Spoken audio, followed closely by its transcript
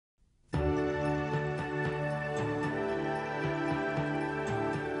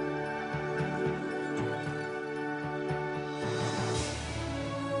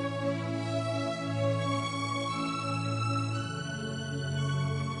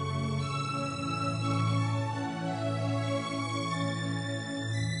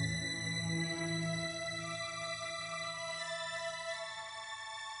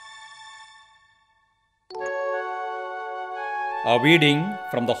A reading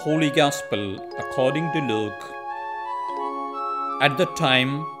from the Holy Gospel according to Luke. At that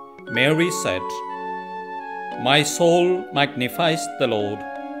time, Mary said, "My soul magnifies the Lord,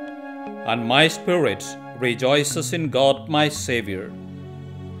 and my spirit rejoices in God my Saviour.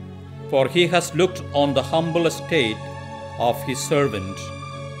 For he has looked on the humble estate of his servant.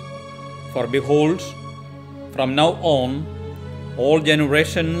 For behold, from now on, all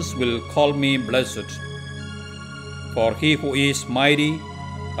generations will call me blessed. For he who is mighty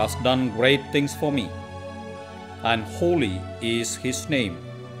has done great things for me, and holy is his name.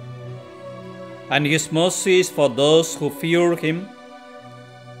 And his mercy is for those who fear him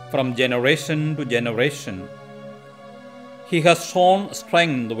from generation to generation. He has shown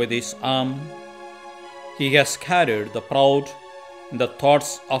strength with his arm. He has scattered the proud in the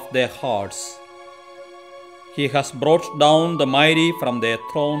thoughts of their hearts. He has brought down the mighty from their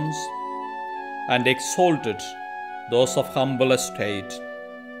thrones and exalted those of humble estate.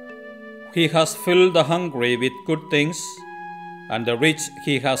 He has filled the hungry with good things, and the rich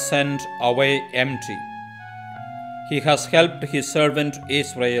he has sent away empty. He has helped his servant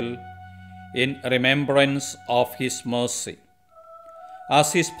Israel in remembrance of his mercy,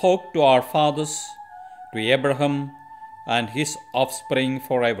 as he spoke to our fathers, to Abraham and his offspring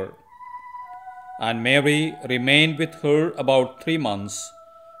forever." And Mary remained with her about 3 months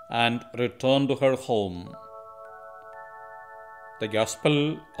and returned to her home. The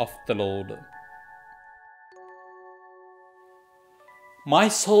Gospel of the Lord. My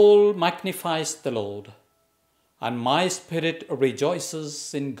soul magnifies the Lord, and my spirit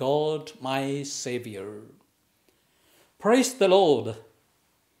rejoices in God my Saviour. Praise the Lord.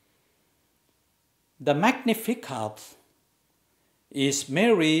 The Magnificat is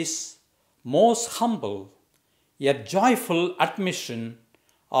Mary's most humble yet joyful admission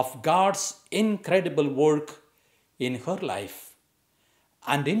of God's incredible work in her life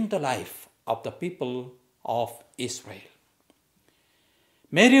and in the life of the people of Israel.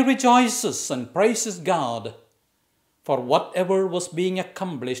 Mary rejoices and praises God for whatever was being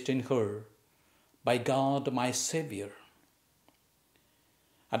accomplished in her by God my Saviour.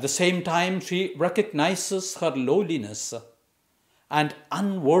 At the same time, she recognizes her lowliness and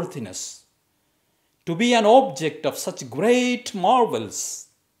unworthiness to be an object of such great marvels,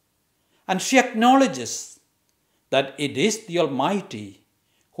 and she acknowledges that it is the Almighty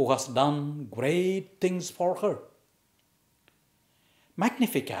who has done great things for her.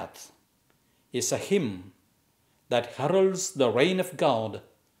 Magnificat is a hymn that heralds the reign of God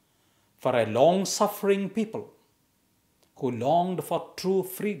for a long-suffering people who longed for true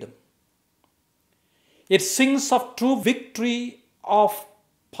freedom. It sings of true victory of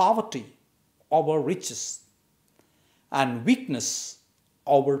poverty over riches and weakness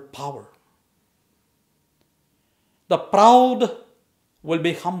over power. The proud will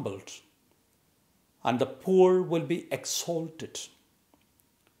be humbled, and the poor will be exalted.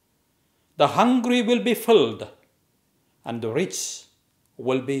 The hungry will be filled, and the rich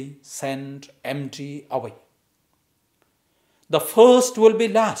will be sent empty away. The first will be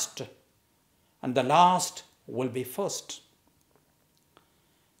last, and the last will be first.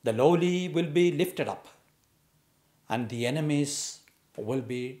 The lowly will be lifted up, and the enemies will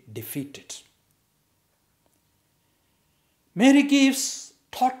be defeated. Mary gives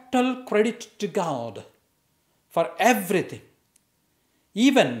total credit to God for everything,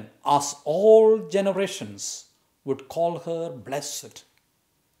 even as all generations would call her blessed.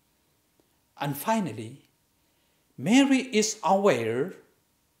 And finally, Mary is aware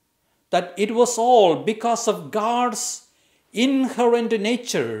that it was all because of God's inherent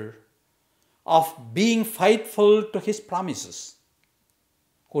nature of being faithful to his promises,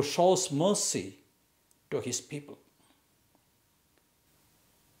 who shows mercy to his people.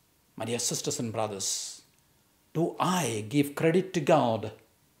 My dear sisters and brothers, do I give credit to God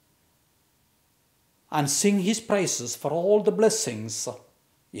and sing his praises for all the blessings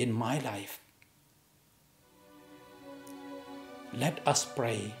in my life? Let us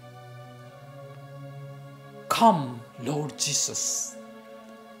pray. Come, Lord Jesus,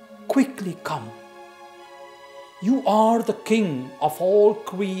 quickly come. You are the King of all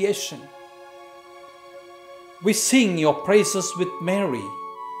creation. We sing your praises with Mary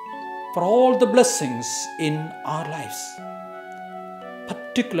for all the blessings in our lives,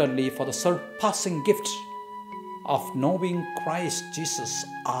 particularly for the surpassing gift of knowing Christ Jesus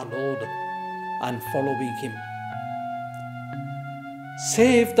our Lord and following him.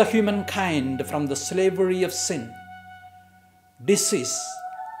 Save the humankind from the slavery of sin, disease,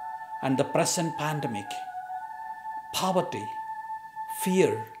 and the present pandemic, poverty,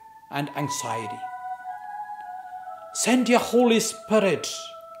 fear, and anxiety. Send your Holy Spirit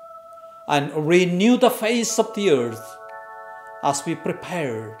and renew the face of the earth as we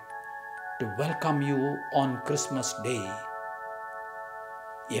prepare to welcome you on Christmas Day.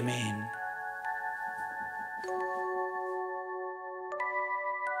 Amen.